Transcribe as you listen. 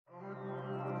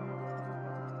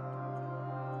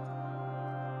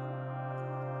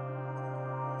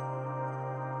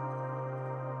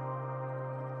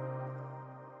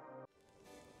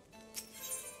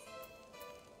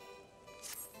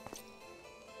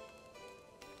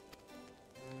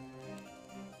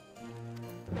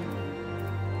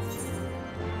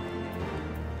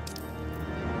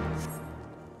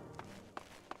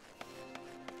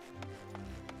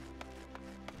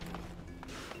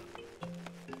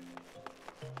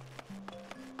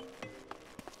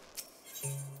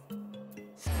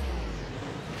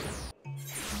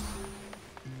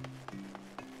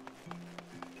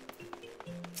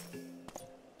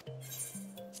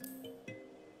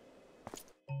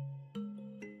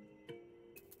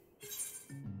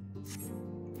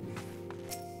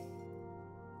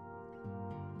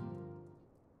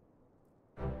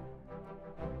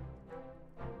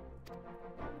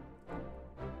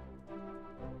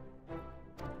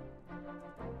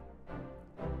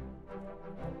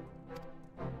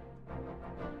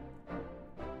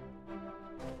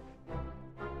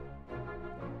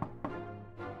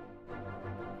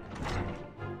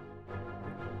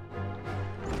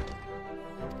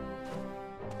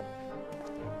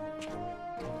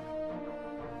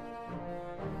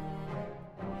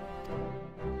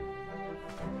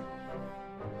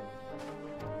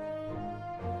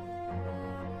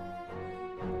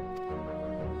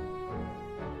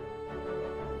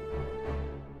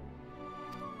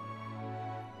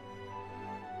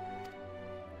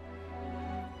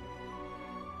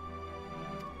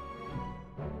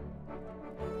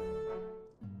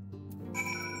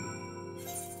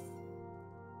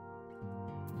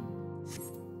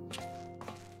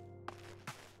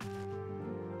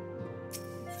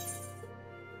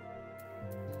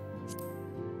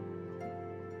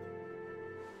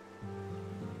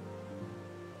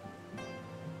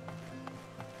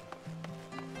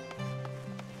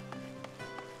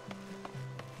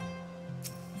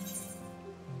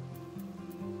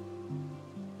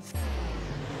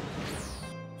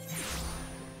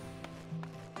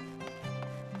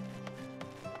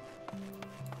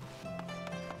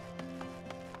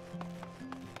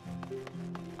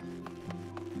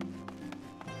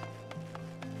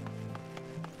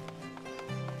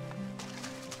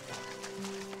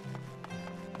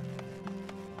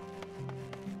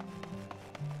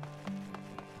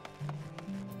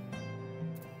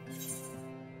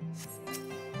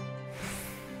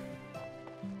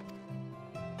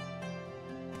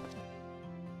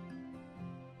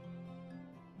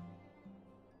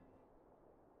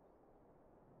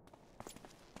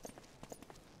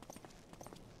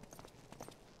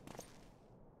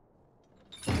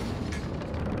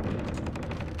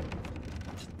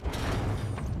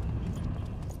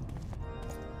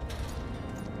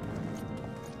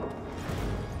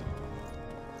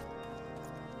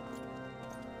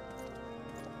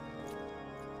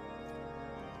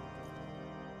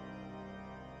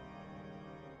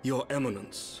Your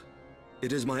Eminence,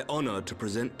 it is my honor to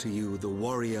present to you the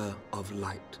Warrior of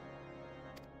Light.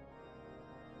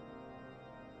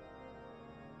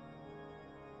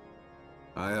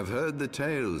 I have heard the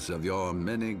tales of your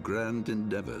many grand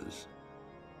endeavors.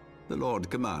 The Lord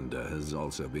Commander has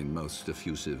also been most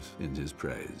effusive in his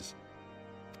praise.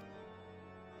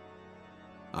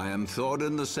 I am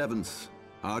Thorin VII,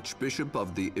 Archbishop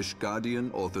of the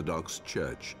Ishgardian Orthodox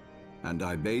Church, and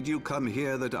I bade you come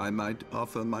here that I might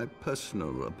offer my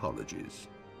personal apologies.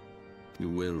 You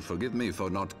will forgive me for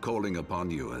not calling upon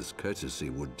you as courtesy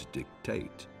would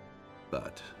dictate,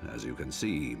 but as you can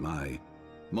see, my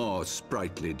more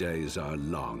sprightly days are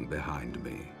long behind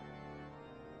me.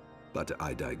 But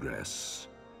I digress.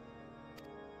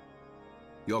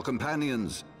 Your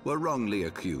companions were wrongly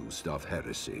accused of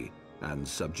heresy and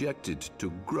subjected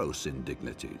to gross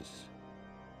indignities.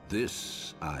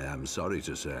 This, I am sorry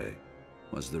to say,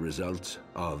 was the result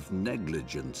of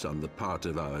negligence on the part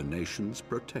of our nation's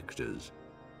protectors.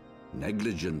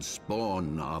 Negligence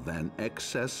born of an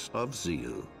excess of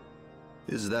zeal.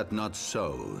 Is that not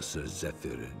so, Sir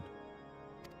Zephyrin?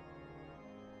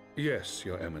 Yes,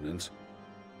 Your Eminence.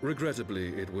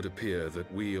 Regrettably, it would appear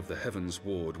that we of the Heavens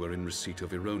Ward were in receipt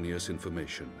of erroneous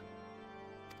information.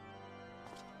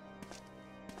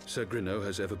 Sir Grinno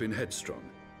has ever been headstrong.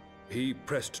 He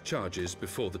pressed charges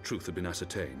before the truth had been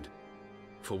ascertained,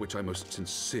 for which I most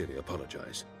sincerely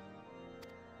apologize.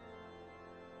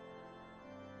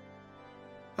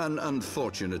 An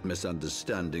unfortunate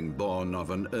misunderstanding born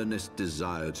of an earnest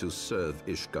desire to serve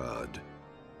Ishgard,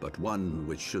 but one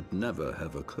which should never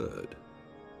have occurred.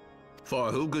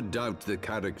 For who could doubt the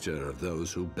character of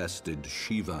those who bested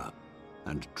Shiva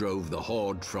and drove the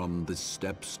Horde from the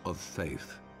steps of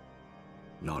faith?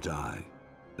 Not I.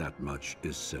 That much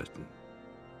is certain.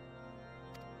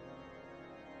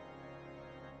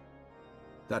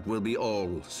 That will be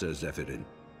all, Sir Zephyrin.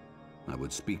 I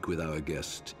would speak with our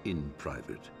guest in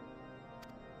private.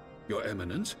 Your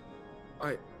Eminence,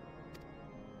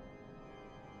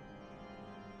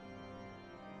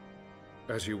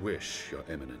 As you wish, Your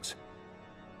Eminence.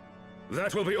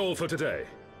 That will be all for today.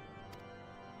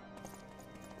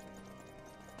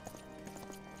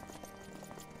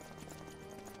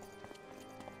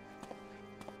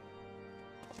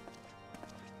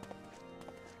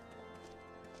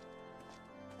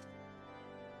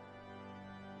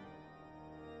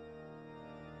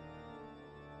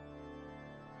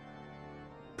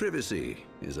 Privacy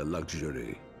is a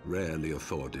luxury rarely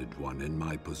afforded one in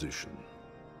my position.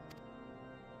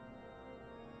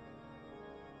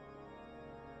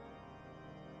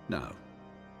 Now,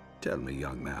 tell me,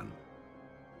 young man,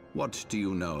 what do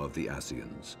you know of the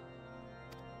Ascians?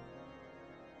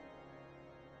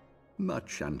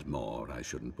 Much and more, I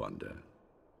shouldn't wonder,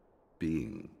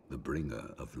 being the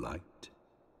bringer of light.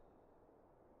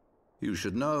 You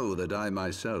should know that I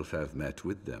myself have met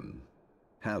with them,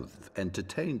 have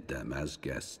entertained them as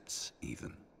guests,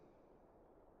 even.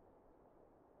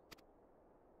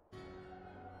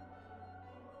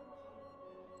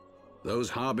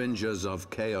 Those harbingers of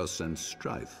chaos and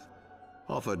strife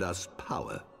offered us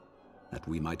power that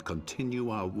we might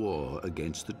continue our war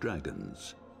against the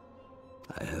dragons.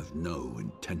 I have no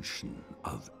intention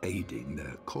of aiding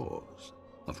their cause,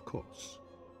 of course,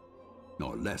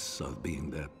 nor less of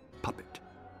being their puppet.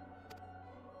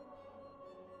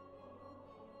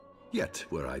 Yet,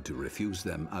 were I to refuse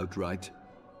them outright,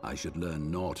 I should learn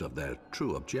naught of their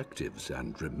true objectives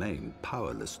and remain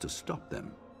powerless to stop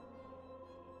them.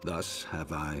 Thus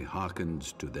have I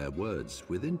hearkened to their words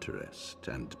with interest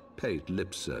and paid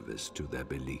lip service to their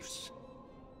beliefs,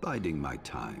 biding my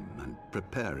time and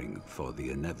preparing for the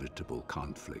inevitable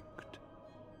conflict.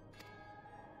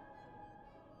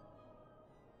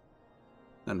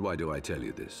 And why do I tell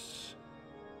you this?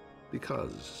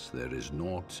 Because there is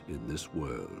naught in this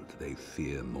world they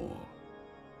fear more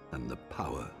than the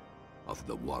power of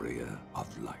the Warrior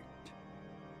of Light.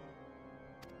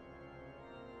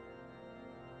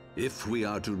 If we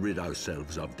are to rid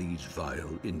ourselves of these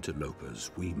vile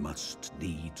interlopers, we must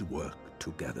needs work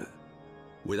together.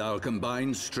 With our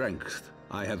combined strength,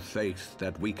 I have faith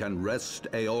that we can wrest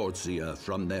Eorzea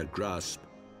from their grasp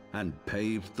and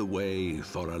pave the way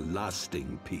for a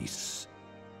lasting peace.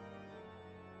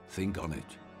 Think on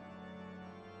it.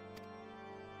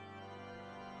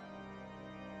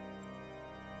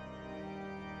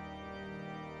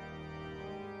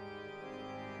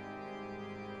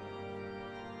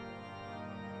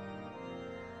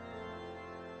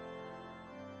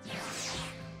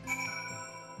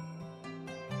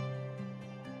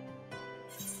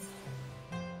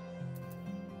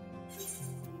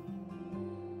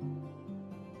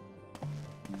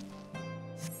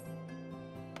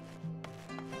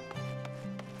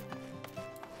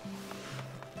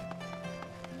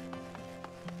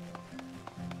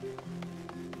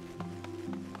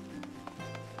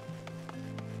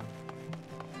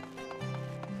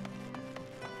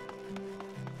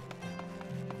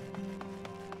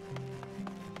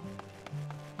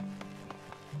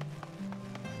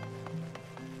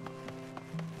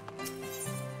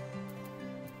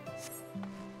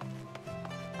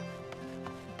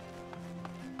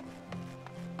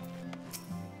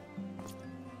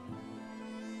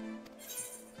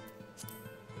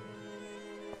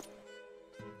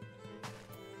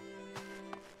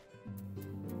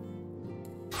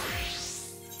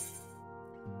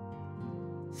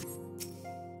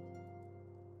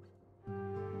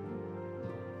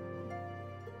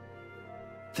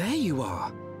 There you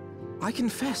are. I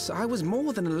confess I was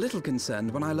more than a little concerned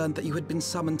when I learned that you had been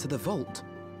summoned to the vault.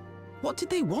 What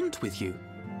did they want with you?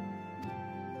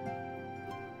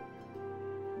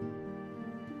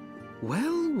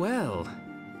 Well, well.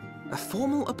 A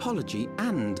formal apology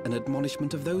and an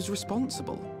admonishment of those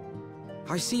responsible.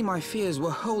 I see my fears were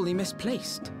wholly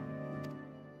misplaced.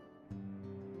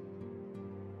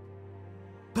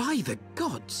 By the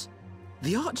gods!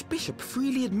 The Archbishop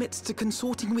freely admits to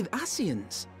consorting with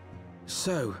Ascians.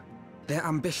 So, their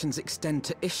ambitions extend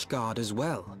to Ishgard as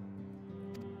well.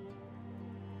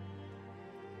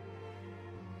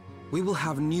 We will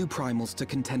have new primals to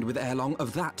contend with ere long,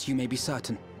 of that you may be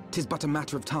certain. 'Tis but a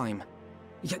matter of time.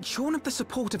 Yet shorn of the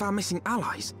support of our missing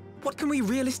allies, what can we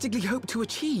realistically hope to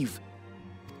achieve?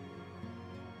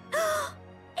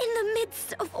 In the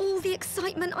midst of all the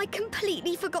excitement, I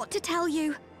completely forgot to tell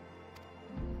you.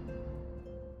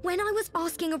 When I was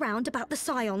asking around about the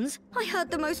Scions, I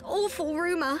heard the most awful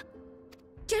rumor.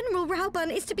 General Rauburn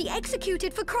is to be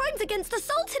executed for crimes against the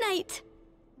Sultanate!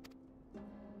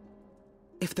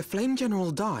 If the Flame General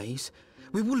dies,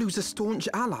 we will lose a staunch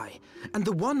ally, and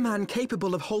the one man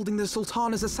capable of holding the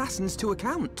Sultana's assassins to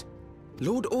account.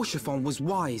 Lord Orchiphon was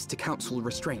wise to counsel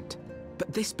restraint,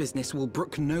 but this business will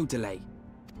brook no delay.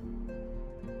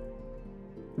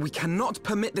 We cannot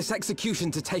permit this execution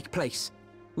to take place.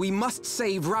 We must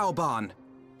save Rauburn.